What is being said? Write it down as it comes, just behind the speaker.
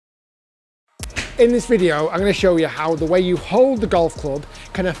In this video, I'm going to show you how the way you hold the golf club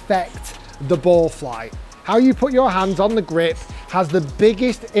can affect the ball flight. How you put your hands on the grip has the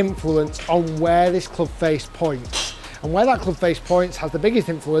biggest influence on where this club face points. And where that club face points has the biggest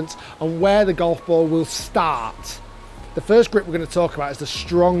influence on where the golf ball will start. The first grip we're going to talk about is the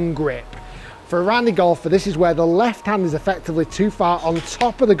strong grip. For a rounded golfer, this is where the left hand is effectively too far on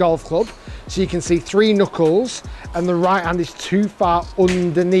top of the golf club, so you can see 3 knuckles, and the right hand is too far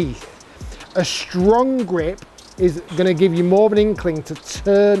underneath. A strong grip is going to give you more of an inkling to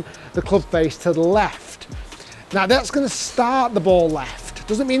turn the club face to the left. Now that's going to start the ball left.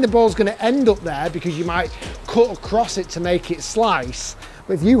 Doesn't mean the ball's going to end up there, because you might cut across it to make it slice.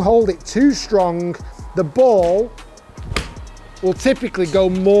 But if you hold it too strong, the ball will typically go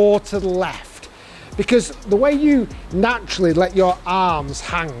more to the left. Because the way you naturally let your arms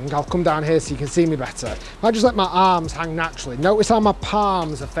hang, I'll come down here so you can see me better. If I just let my arms hang naturally, notice how my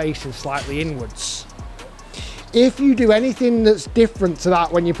palms are facing slightly inwards. If you do anything that's different to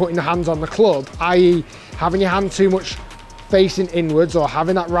that when you're putting the hands on the club, i.e. having your hand too much facing inwards or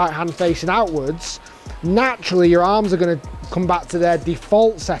having that right hand facing outwards, naturally your arms are going to come back to their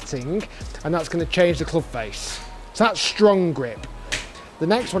default setting, and that's going to change the club face. So that's strong grip. The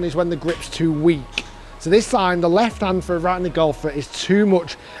next one is when the grip's too weak. So this time, the left hand for a right-handed golfer is too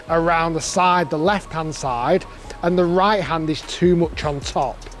much around the side, the left-hand side, and the right hand is too much on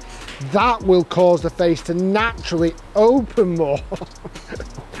top. That will cause the face to naturally open more.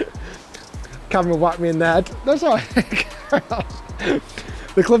 Camera whacked me in the head. That's all right.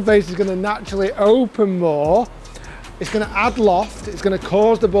 The club face is going to naturally open more. It's going to add loft. It's going to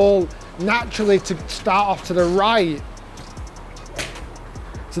cause the ball naturally to start off to the right.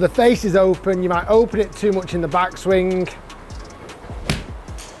 So the face is open, you might open it too much in the backswing,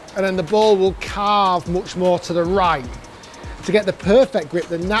 and then the ball will carve much more to the right. To get the perfect grip,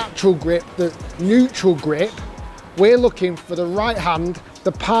 the natural grip, the neutral grip, we're looking for the right hand,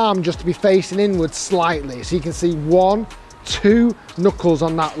 the palm just to be facing inwards slightly. So you can see 1, 2 knuckles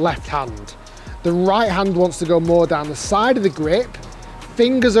on that left hand. The right hand wants to go more down the side of the grip,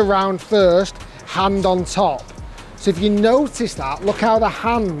 fingers around first, hand on top. So if you notice that, look how the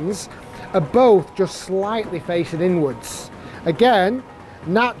hands are both just slightly facing inwards. Again,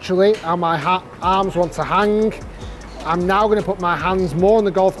 naturally, how my arms want to hang. I'm now going to put my hands more on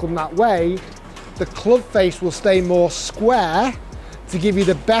the golf club in that way. The club face will stay more square to give you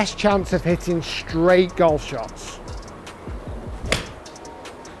the best chance of hitting straight golf shots.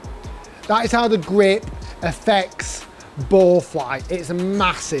 That is how the grip affects ball flight. It's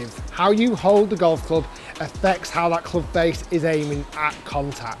massive. How you hold the golf club affects how that club face is aiming at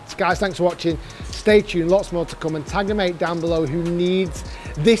contact. Guys, thanks for watching. Stay tuned, lots more to come, and tag a mate down below who needs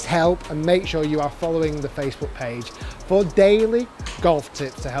this help, and make sure you are following the Facebook page for daily golf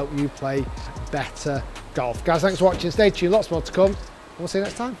tips to help you play better golf. Guys, thanks for watching. Stay tuned, lots more to come, and we'll see you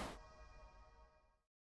next time.